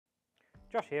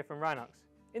Josh here from Rhinox.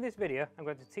 In this video I'm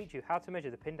going to teach you how to measure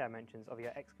the pin dimensions of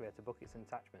your excavator buckets and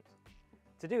attachments.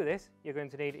 To do this you're going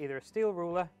to need either a steel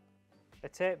ruler, a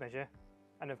tape measure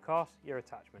and of course your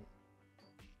attachment.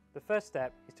 The first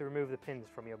step is to remove the pins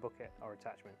from your bucket or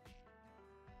attachment.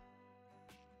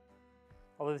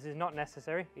 Although this is not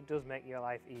necessary, it does make your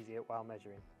life easier while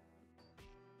measuring.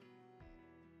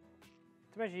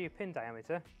 To measure your pin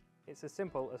diameter, it's as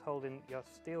simple as holding your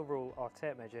steel rule or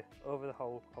tape measure over the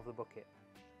hole of the bucket.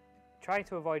 Try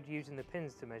to avoid using the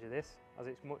pins to measure this, as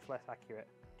it's much less accurate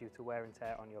due to wear and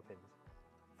tear on your pins.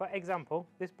 For example,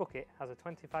 this bucket has a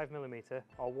 25mm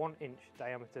or 1 inch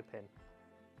diameter pin.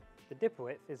 The dipper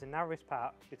width is the narrowest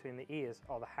part between the ears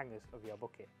or the hangers of your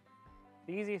bucket.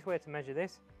 The easiest way to measure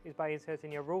this is by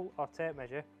inserting your rule or tape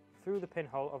measure through the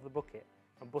pinhole of the bucket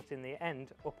and butting the end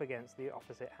up against the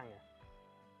opposite hanger.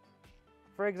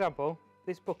 For example,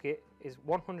 this bucket is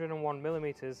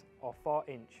 101mm or 4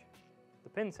 inch. The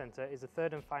pin centre is the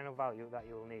third and final value that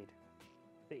you will need.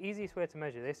 The easiest way to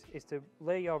measure this is to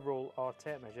lay your rule or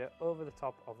tape measure over the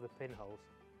top of the pinholes.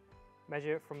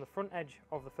 Measure from the front edge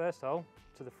of the first hole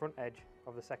to the front edge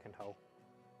of the second hole.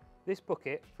 This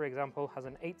bucket, for example, has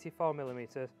an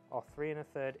 84mm or 3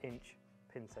 1/3 inch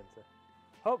pin centre.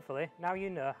 Hopefully, now you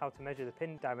know how to measure the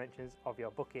pin dimensions of your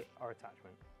bucket or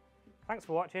attachment. Thanks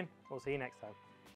for watching, we'll see you next time.